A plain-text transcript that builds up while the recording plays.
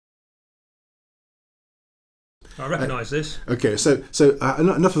I recognise this. Okay, so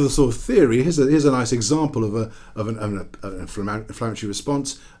enough of the sort of theory. Here's a nice example of an inflammatory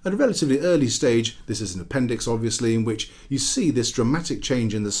response at a relatively early stage. This is an appendix, obviously, in which you see this dramatic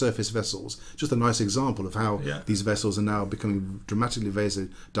change in the surface vessels. Just a nice example of how these vessels are now becoming dramatically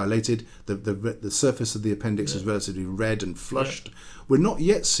vasodilated. The surface of the appendix is relatively red and flushed. Yeah. We're not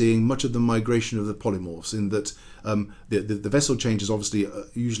yet seeing much of the migration of the polymorphs, in that the vessel changes obviously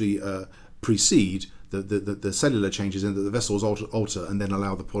usually precede the cellular changes, in that the vessels alter and then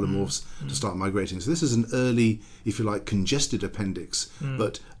allow the polymorphs to start migrating. So this is an early, if you like, congested appendix,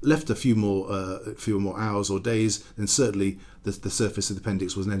 but left a few more hours or days, then certainly the surface of the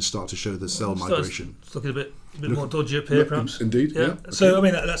appendix will then start to show the cell migration. It's looking a bit more dodgy up here, perhaps. Indeed, yeah. Okay. So I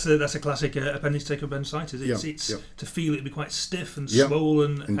mean that's a classic appendix appendicitis. It's to feel it be quite stiff and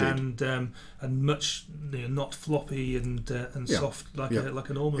swollen and much not floppy and soft like a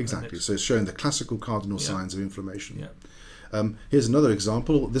normal appendix. Exactly. So it's showing the classical cardinal signs of inflammation. Yeah. Here's another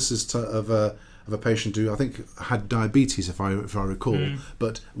example. This is of a patient who I think had diabetes, if I recall.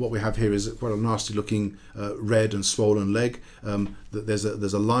 But what we have here is quite a nasty looking red and swollen leg. There's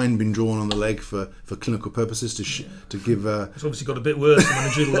a line been drawn on the leg for clinical purposes to give. It's obviously got a bit worse when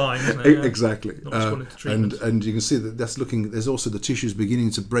they drew the line, isn't it? Exactly. And you can see that that's looking. There's also the tissues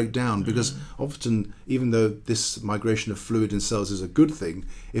beginning to break down, because often, even though this migration of fluid in cells is a good thing,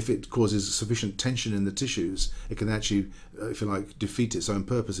 if it causes sufficient tension in the tissues, it can actually, if you like, defeat its own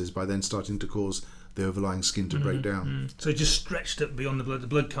purposes by then starting to cause the overlying skin to break down. So it just stretched up beyond the blood. The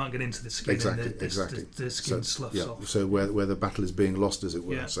blood can't get into the skin. Exactly. The skin sloughs off. So where the battle is being lost, as it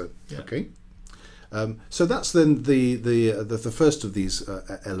were. Yeah. Okay. So that's then the first of these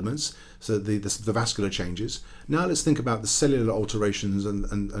elements. So the vascular changes. Now let's think about the cellular alterations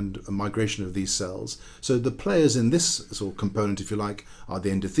and migration of these cells. So the players in this sort of component, if you like, are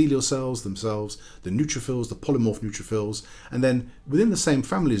the endothelial cells themselves, the neutrophils, the polymorph neutrophils, and then within the same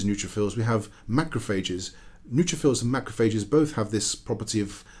family as neutrophils, we have macrophages. Neutrophils and macrophages both have this property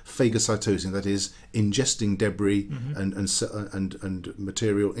of phagocytosing, that is, ingesting debris and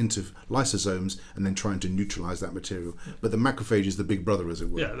material into lysosomes and then trying to neutralise that material. But the macrophage is the big brother, as it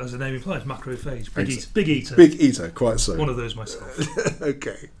were. Yeah, as the name implies, macrophage, big eater. Big eater, quite so. One of those myself.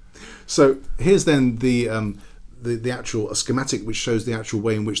 Okay. So here's then the actual schematic, which shows the actual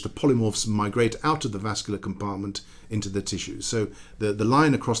way in which the polymorphs migrate out of the vascular compartment into the tissues. So the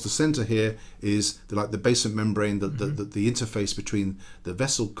line across the centre here is the basement membrane, the interface between the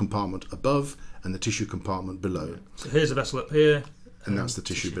vessel compartment above and the tissue compartment below. So here's a vessel up here. And that's the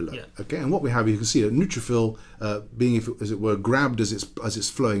tissue below. Yeah. Okay, and what we have, you can see a neutrophil being, as it were, grabbed as it's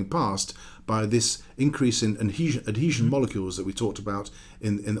flowing past by this increase in adhesion molecules that we talked about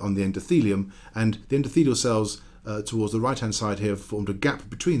on the endothelium, and the endothelial cells towards the right-hand side here have formed a gap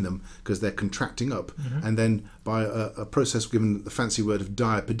between them because they're contracting up, and then by a process given the fancy word of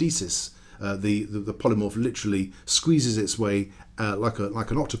diapedesis, the polymorph literally squeezes its way like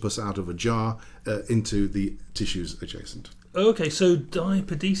an octopus out of a jar into the tissues adjacent. Okay, so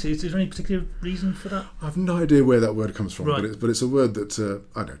diapedesis, is there any particular reason for that? I have no idea where that word comes from, right. but it's a word that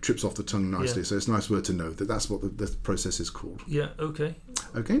I don't know, trips off the tongue nicely, so it's a nice word to know that that's what the process is called. Yeah, okay.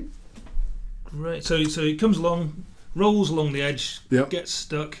 Okay. Great. So it comes along, rolls along the edge, Yep. gets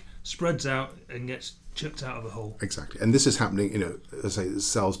stuck, spreads out, and gets chucked out of the hole. Exactly, and this is happening. As I say,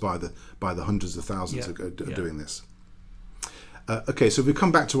 cells by the hundreds of thousands are doing this. Okay, so if we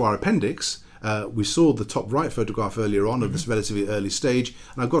come back to our appendix, we saw the top right photograph earlier on of this relatively early stage,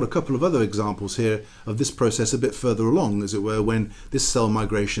 and I've got a couple of other examples here of this process a bit further along, as it were, when this cell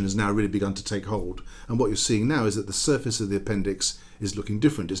migration has now really begun to take hold. And what you're seeing now is that the surface of the appendix is looking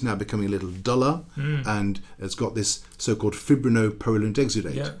different. It's now becoming a little duller, and it's got this so-called fibrinoprolate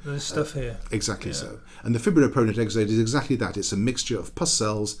exudate. Yeah, there's stuff here. Exactly so. And the fibrinoprolate exudate is exactly that. It's a mixture of pus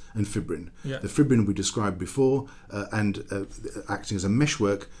cells and fibrin. Yeah. The fibrin we described before, and acting as a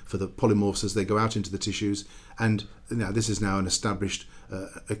meshwork for the polymorphs as they go out into the tissues. And now this is now an established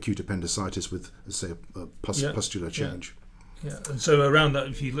acute appendicitis with, say, a pustular change. Yeah, and so around that,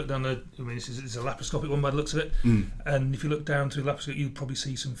 if you look down it's a laparoscopic one by the looks of it, and if you look down through the laparoscope, you'll probably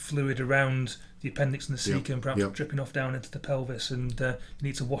see some fluid around the appendix and the cecum, perhaps dripping off down into the pelvis, and you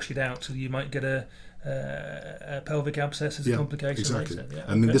need to wash it out, so you might get a pelvic abscess as a complication. Exactly. Later. Yeah,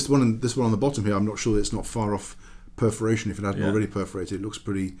 I mean, this one on the bottom here, I'm not sure it's not far off perforation. If it hadn't already perforated, it looks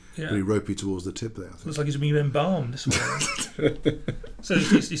pretty ropey towards the tip there. Looks like it's been embalmed this one. So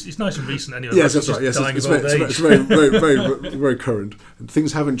it's nice and recent anyway. Yes, that's right. Yes, it's very current.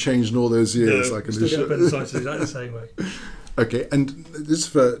 Things haven't changed in all those years. No, still get appendicitis exactly the same way. Okay, and this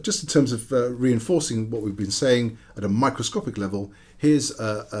for just in terms of reinforcing what we've been saying at a microscopic level. Here's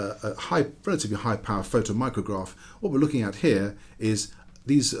a relatively high power photomicrograph. What we're looking at here is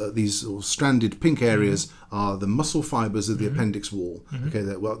these sort of stranded pink areas are the muscle fibers of the appendix wall. Okay,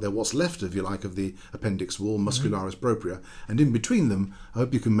 they're what's left, if you like, of the appendix wall, muscularis propria, and in between them, I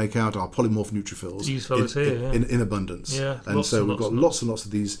hope you can make out our polymorph neutrophils in abundance. Yeah, and so we've got lots and lots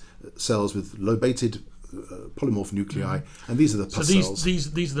of these cells with lobated polymorph nuclei, and these are the pus cells.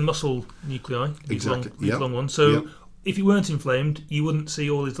 These are the muscle nuclei, exactly. These long ones. So if you weren't inflamed, you wouldn't see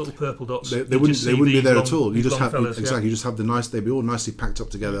all these little purple dots. They wouldn't be there at all. You just have you just have they'd be all nicely packed up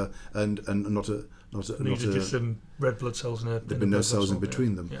together, and not just some red blood cells. There've been no cells in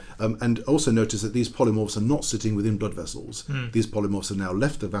between them. Yeah. And also notice that these polymorphs are not sitting within blood vessels. These polymorphs have now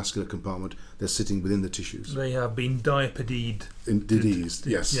left the vascular compartment. They're sitting within the tissues. They have been diapedized.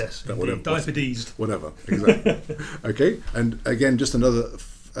 Yes. Diapedized. Whatever. Exactly. Okay. And again, just another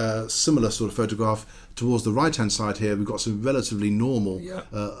similar sort of photograph. Towards the right-hand side here, we've got some relatively normal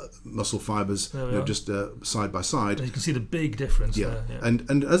muscle fibers, just side by side. And you can see the big difference there. Yeah.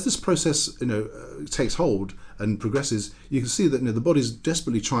 And as this process, takes hold and progresses, you can see that the body's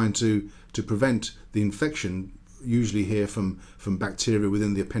desperately trying to prevent the infection, usually here from bacteria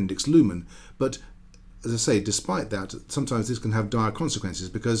within the appendix lumen. But as I say, despite that, sometimes this can have dire consequences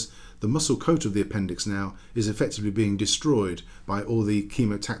because the muscle coat of the appendix now is effectively being destroyed by all the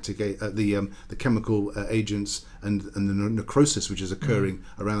chemotactic, the chemical agents and the necrosis which is occurring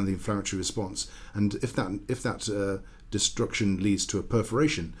around the inflammatory response. And if that destruction leads to a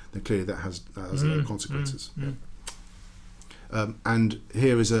perforation, then clearly that has consequences. And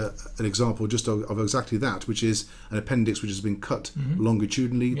here is an example just of exactly that, which is an appendix which has been cut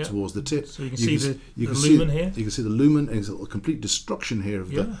longitudinally towards the tip. So you can see the lumen here. You can see the lumen, and there's a complete destruction here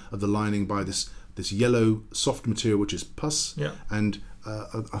of the lining by this yellow soft material, which is pus. Yeah. And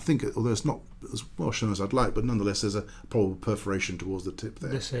I think, although it's not as well shown as I'd like, but nonetheless there's a probable perforation towards the tip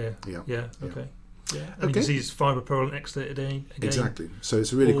there. This here. Yeah. Okay. Yeah, and you can see it's fibropurulent exudated again. Exactly. So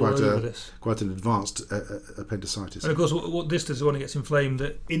it's really quite an advanced appendicitis. And of course, what this does when it gets inflamed,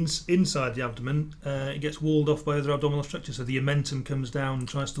 that inside the abdomen, it gets walled off by other abdominal structures. So the omentum comes down and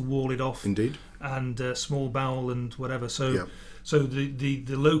tries to wall it off. Indeed. And small bowel and whatever. So the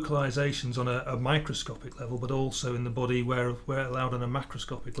localizations on a microscopic level, but also in the body where allowed on a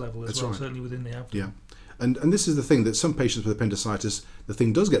macroscopic level as well, certainly within the abdomen. Yeah. And this is the thing, that some patients with appendicitis, the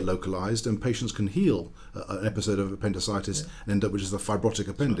thing does get localized and patients can heal an episode of appendicitis and end up with just a fibrotic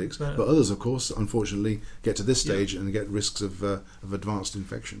appendix. Right. But others, of course, unfortunately, get to this stage and get risks of advanced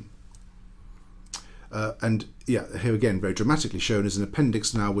infection. And here again, very dramatically shown is an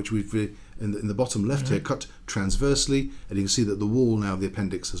appendix now, which we've in the bottom left here, cut transversely, and you can see that the wall now of the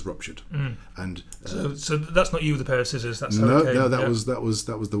appendix has ruptured. And so that's not you with a pair of scissors. That's how it came. No, that was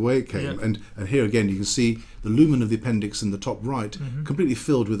the way it came. Yeah. And here again, you can see the lumen of the appendix in the top right, completely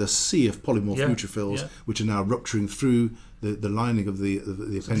filled with a sea of polymorph neutrophils, which are now rupturing through the lining of the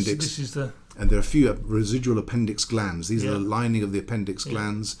appendix. This is the. And there are a few residual appendix glands. These are the lining of the appendix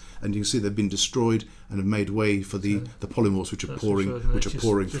glands, and you can see they've been destroyed and have made way for the polymorphs which are pouring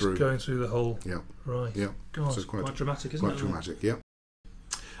through. Going through the whole. Yeah. Right. Yeah. God, so quite dramatic, isn't it? Quite dramatic. Yeah.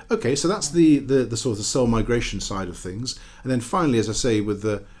 Okay, so that's the sort of the cell migration side of things, and then finally, as I say, with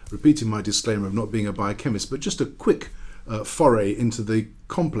repeating my disclaimer of not being a biochemist, but just a quick foray into the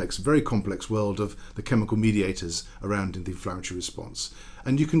very complex world of the chemical mediators around in the inflammatory response.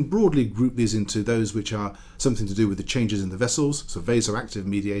 And you can broadly group these into those which are something to do with the changes in the vessels, so vasoactive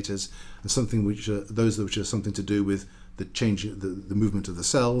mediators, and those which are something to do with the change, the movement of the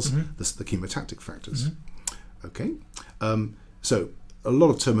cells, the chemotactic factors. Okay, so a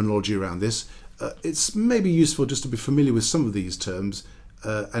lot of terminology around this. It's maybe useful just to be familiar with some of these terms.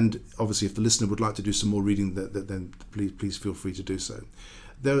 And obviously, if the listener would like to do some more reading, then please feel free to do so.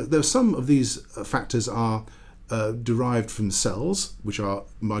 There are some of these factors are derived from cells, which are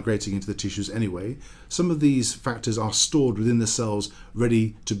migrating into the tissues anyway. Some of these factors are stored within the cells,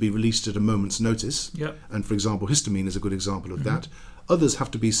 ready to be released at a moment's notice. Yep. And for example, histamine is a good example of that. Others have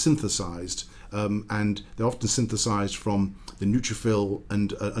to be synthesized, and they're often synthesized from the neutrophil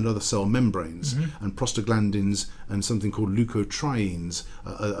and other cell membranes, and prostaglandins and something called leukotrienes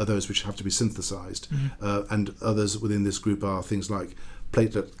are those which have to be synthesized. And others within this group are things like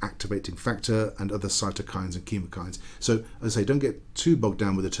platelet activating factor and other cytokines and chemokines. So as I say, don't get too bogged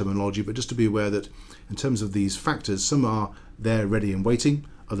down with the terminology, but just to be aware that in terms of these factors, some are there ready and waiting,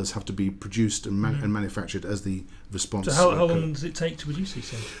 others have to be produced and, and manufactured as the response. So how long does it take to produce these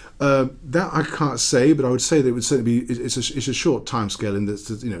things? That I can't say, but I would say that it would certainly be. It's a short time scale in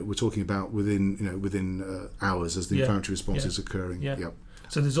that we're talking about within hours as the inflammatory response is occurring. Yeah. Yep.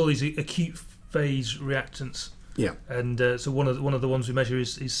 So there's all these acute phase reactants. Yeah. And so one of the ones we measure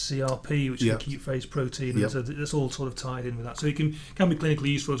is CRP, which is acute phase protein. And so that's all sort of tied in with that. So it can be clinically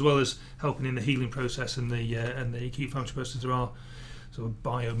useful as well as helping in the healing process and the acute inflammatory process. There are sort of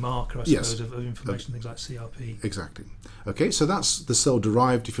biomarker, I suppose, of inflammation, things like CRP. Exactly. Okay, so that's the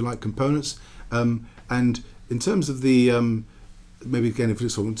cell-derived, if you like, components. And in terms of the maybe again, if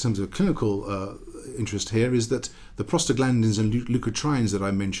it's in terms of clinical interest here, is that the prostaglandins and leukotrienes that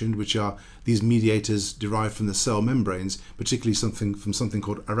I mentioned, which are these mediators derived from the cell membranes, particularly something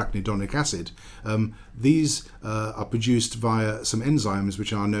called arachidonic acid, these are produced via some enzymes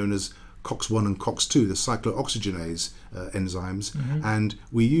which are known as COX-1 and COX-2, the cyclooxygenase enzymes, and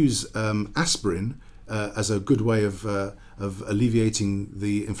we use aspirin as a good way of alleviating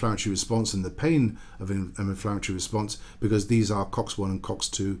the inflammatory response and the pain of an inflammatory response, because these are COX-1 and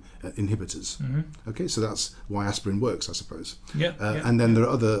COX-2 inhibitors. Okay, so that's why aspirin works, I suppose. And then there are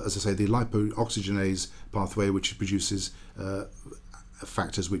other, as I say, the lipooxygenase pathway, which produces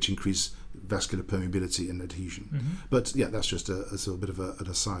factors which increase vascular permeability and adhesion. But yeah, that's just a sort of bit of an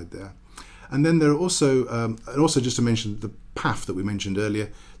aside there. And then there are also, and also just to mention the PAF that we mentioned earlier,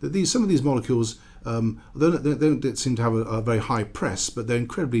 that some of these molecules, they don't seem to have a very high press, but they're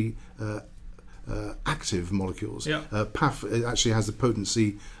incredibly active molecules. PAF actually has the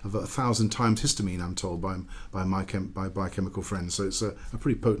potency of 1,000 times histamine, I'm told, by biochemical friends. So it's a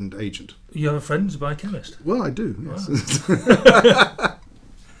pretty potent agent. You have a friend who's a biochemist? Well, I do, yes. Wow.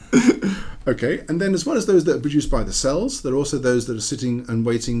 Okay, and then as well as those that are produced by the cells, there are also those that are sitting and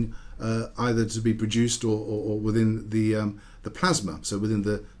waiting either to be produced or within the plasma, so within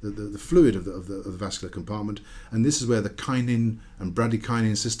the fluid of the vascular compartment. And this is where the kinin and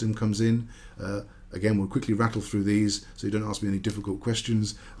bradykinin system comes in. Again, we'll quickly rattle through these so you don't ask me any difficult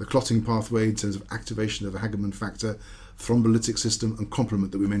questions. The clotting pathway in terms of activation of the Hagemann factor, thrombolytic system, and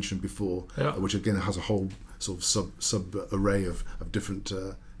complement that we mentioned before, which again has a whole sort of sub array of different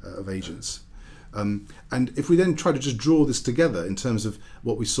of agents. And if we then try to just draw this together in terms of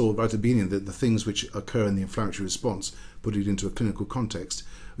what we saw right at the beginning, the things which occur in the inflammatory response, put it into a clinical context,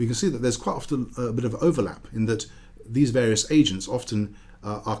 we can see that there's quite often a bit of overlap in that these various agents often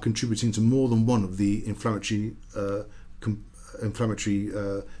are contributing to more than one of the inflammatory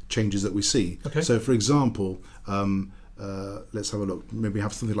changes that we see. Okay. So, for example, let's have a look. Maybe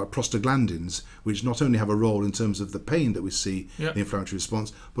have something like prostaglandins, which not only have a role in terms of the pain that we see in the inflammatory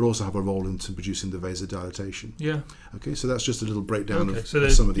response, but also have a role in producing the vasodilatation. Okay, so that's just a little breakdown of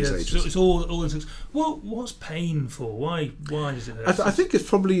some of these agents. So it's all what's pain for? Why does it hurt? I think it's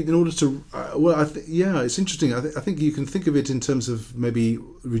probably in order to. It's interesting. I think you can think of it in terms of maybe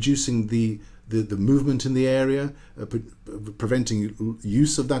reducing the movement in the area, preventing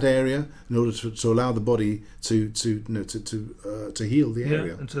use of that area in order to allow the body to heal the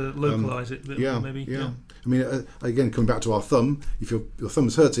area and to localize it a bit more, maybe. I mean, again, coming back to our thumb, if your thumb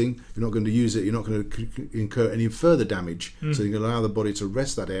is hurting, you're not going to use it. You're not going to incur any further damage. So you can allow the body to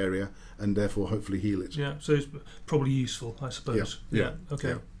rest that area and therefore hopefully heal it. So it's probably useful, I suppose.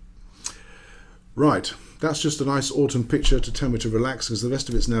 Okay. Right, that's just a nice autumn picture to tell me to relax, because the rest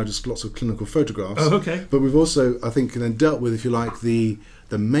of it's now just lots of clinical photographs. Oh, okay. But we've also, I think, then dealt with, if you like, the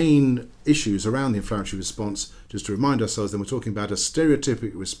main issues around the inflammatory response. Just to remind ourselves, then we're talking about a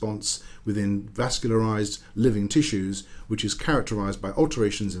stereotypic response within vascularized living tissues, which is characterized by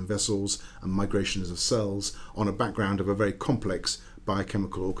alterations in vessels and migrations of cells on a background of a very complex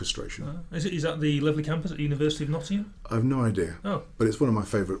biochemical orchestration. Is that the lovely campus at the University of Nottingham? I have no idea. Oh. But it's one of my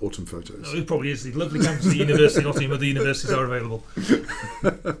favourite autumn photos. It probably is the lovely campus at the University of Nottingham, where the universities are available.